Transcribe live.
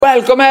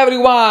Welcome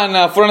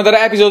everyone for another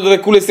episode of the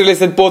coolest real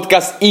estate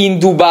podcast in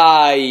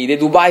Dubai. The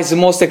Dubai's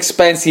most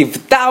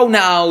expensive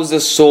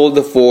townhouse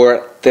sold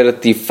for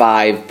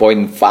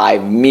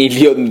 35.5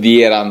 million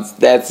dirhams.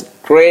 That's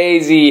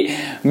crazy.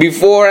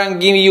 Before I'm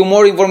giving you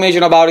more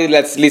information about it,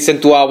 let's listen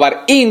to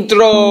our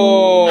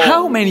intro.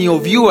 How many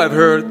of you have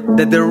heard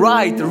that the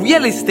right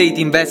real estate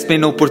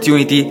investment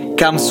opportunity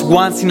comes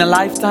once in a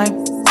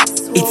lifetime?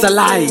 It's a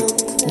lie.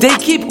 They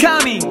keep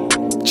coming.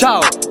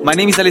 Ciao, my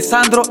name is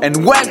Alessandro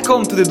and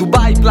welcome to the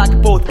Dubai Plug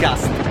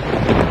Podcast.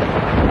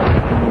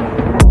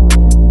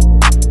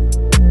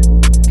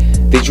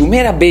 The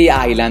Jumeirah Bay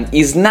Island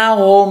is now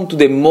home to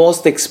the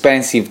most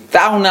expensive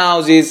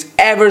townhouses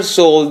ever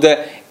sold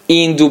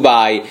in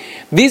Dubai.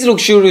 This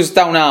luxurious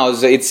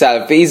townhouse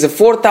itself is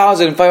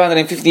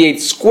 4,558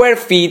 square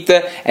feet,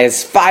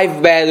 has 5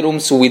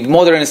 bedrooms with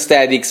modern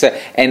aesthetics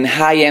and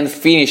high-end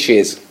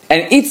finishes.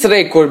 And its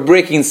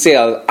record-breaking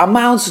sale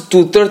amounts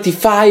to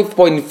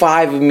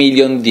 35.5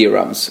 million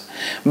dirhams.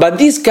 But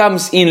this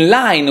comes in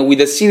line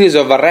with a series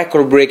of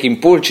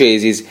record-breaking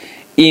purchases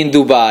in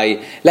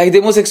Dubai, like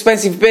the most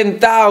expensive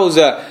penthouse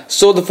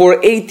sold for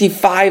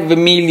 85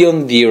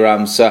 million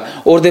dirhams,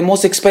 or the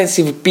most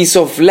expensive piece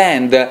of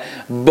land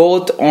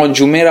bought on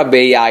Jumeirah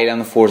Bay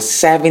Island for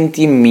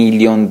 70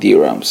 million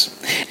dirhams.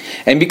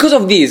 And because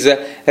of this,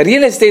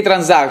 real estate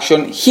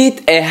transaction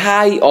hit a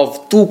high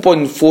of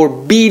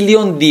 2.4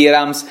 billion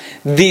dirhams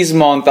this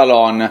month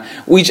alone,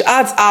 which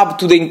adds up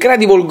to the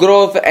incredible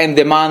growth and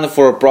demand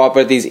for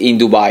properties in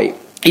Dubai.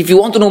 If you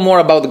want to know more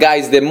about,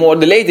 guys, the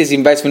latest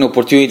investment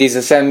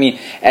opportunities, send me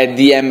a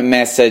DM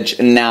message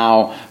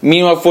now.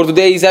 Meanwhile, for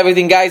today is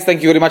everything, guys.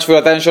 Thank you very much for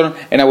your attention,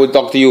 and I will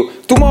talk to you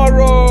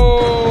tomorrow.